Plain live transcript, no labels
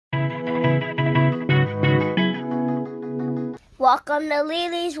Welcome to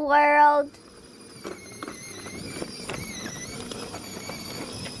Lili's world.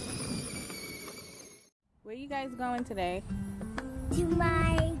 Where you guys going today? To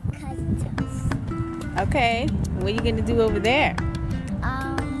my cousin's house. Okay. What are you gonna do over there?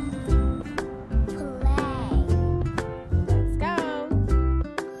 Play. Let's go.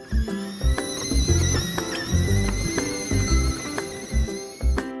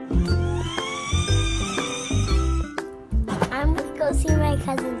 I'm gonna go see my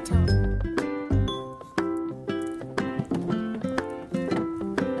cousin's home.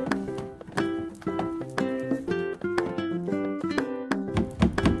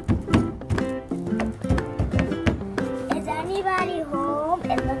 Is anybody home?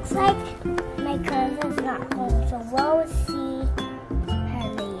 It looks like my cousin's not home, so we'll see her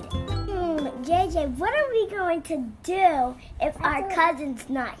later. JJ, what are we going to do if our cousin's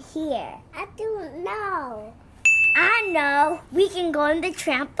not here? I don't know. I know. We can go on the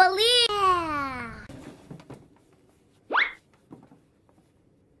trampoline. Yeah.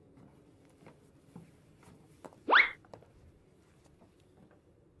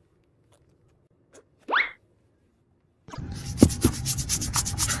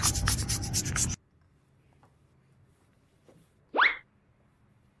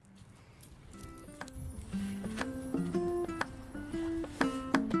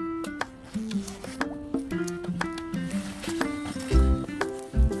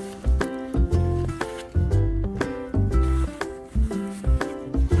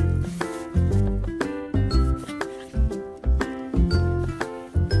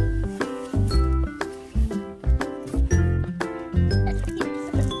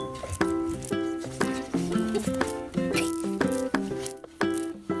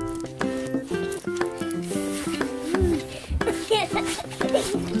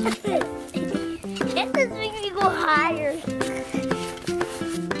 It just makes me go higher.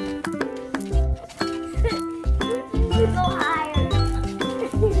 Go higher.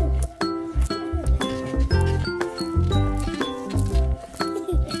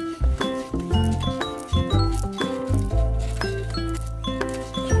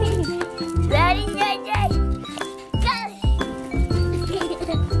 Ready, JJ?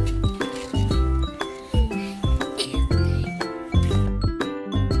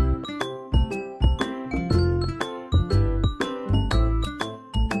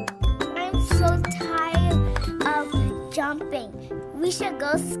 I'm so tired of jumping. We should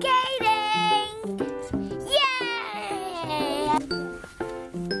go skating. Yay!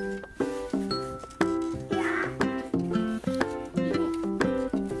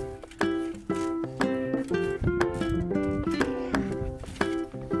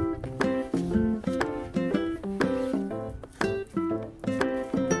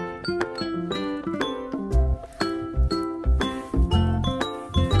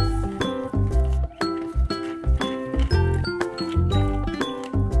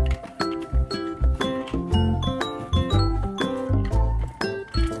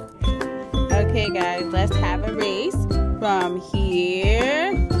 Okay, guys, let's have a race from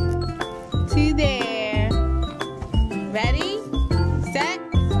here to there. Ready, set,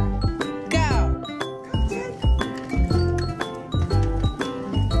 go.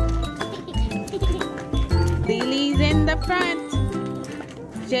 Lily's in the front.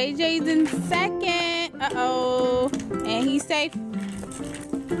 JJ's in second. Uh-oh. And he's safe.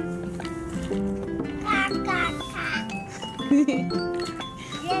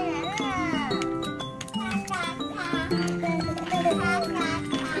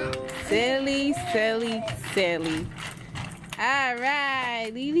 Silly, silly, silly. All right,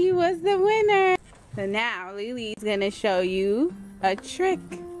 Lili was the winner. So now Lili's gonna show you a trick.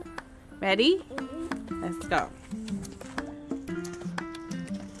 Ready? Let's go.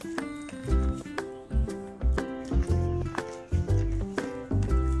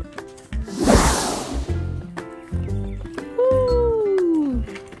 Woo!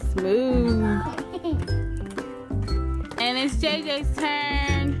 Smooth. And it's JJ's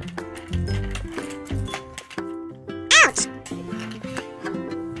turn. Ouch!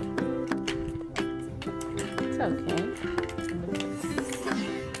 It's okay.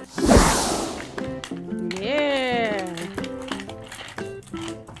 Yeah.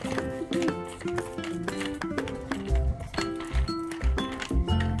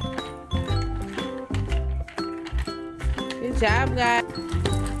 Good job, guys.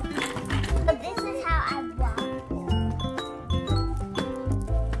 This is how I walk.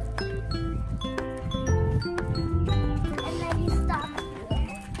 And then you stop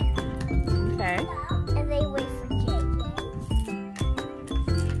here. Okay. And they wait for JJ.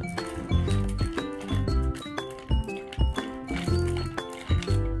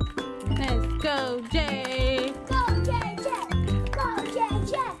 Go, Jay. Go, JJ. Go,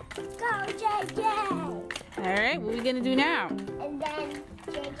 JJ. Go, JJ. All right, what are we going to do now? And then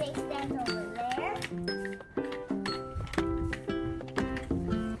JJ stands over there.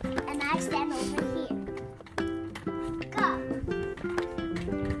 And I stand over here. Go.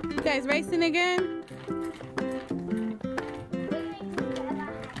 You guys racing again?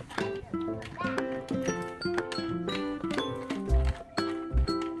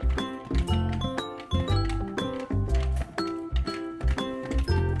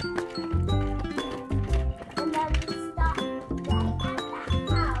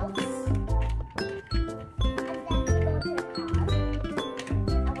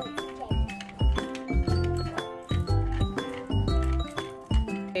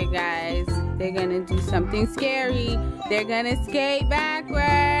 Hey guys, they're gonna do something scary. They're gonna skate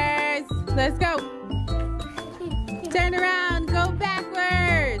backwards. Let's go. Turn around, go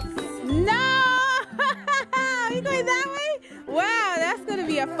backwards. No! You going that way? Wow, that's gonna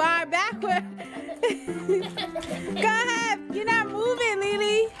be a far backward. Go ahead, you're not moving,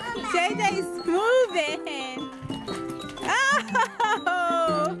 Lili. JJ's moving.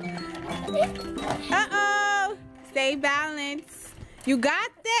 Oh! Uh-oh! Stay balanced. You got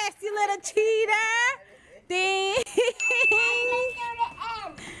this, you little cheater. Ding.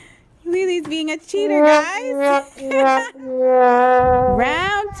 Lili's being a cheater, guys.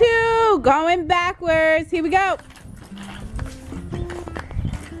 Round 2, going backwards. Here we go.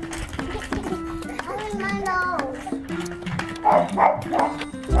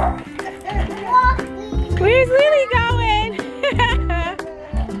 Where's Lili going?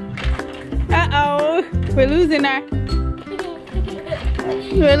 Uh-oh, we're losing her.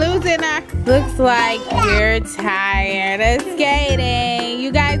 We're losing her. Looks like you're tired of skating.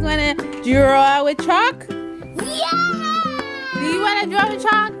 You guys want to draw with chalk? Yeah! Do you want to draw with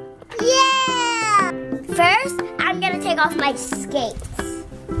chalk? Yeah! First, I'm going to take off my skates.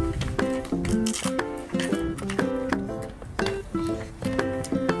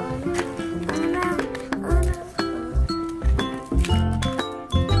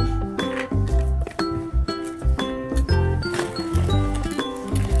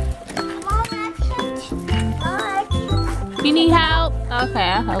 You need help? Okay,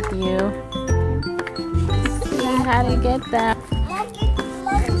 I'll help you. See how to get that. Let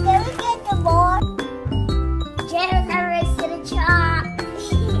me get the ball. Jenna's a race to the chalk.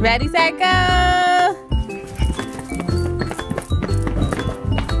 Ready, set, go!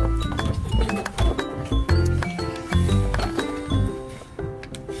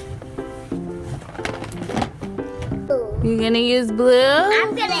 You gonna use blue?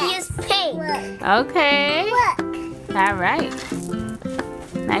 I'm gonna use pink. Okay. Look. All right.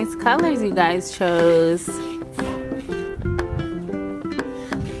 Nice colors you guys chose.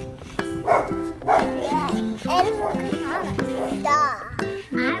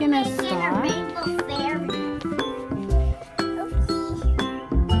 Making a star? Rainbow fairy.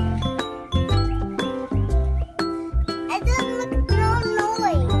 It doesn't make no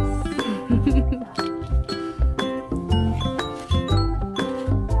noise.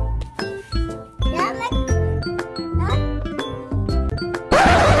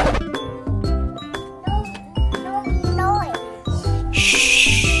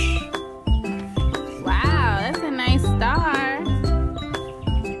 Wow, that's a nice star.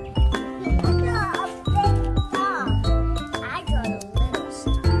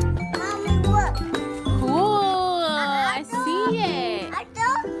 Cool, I see it. I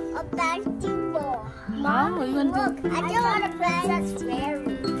draw a basketball. Oh, you gonna Look, I draw a princess fairy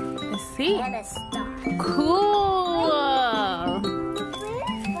Let's see. and a star. Cool.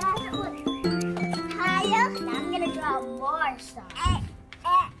 Higher. Now I'm gonna draw more stars.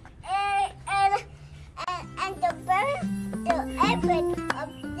 And the bird, the airplane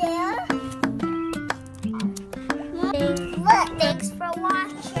up there. Look, thanks for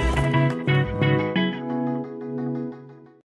watching.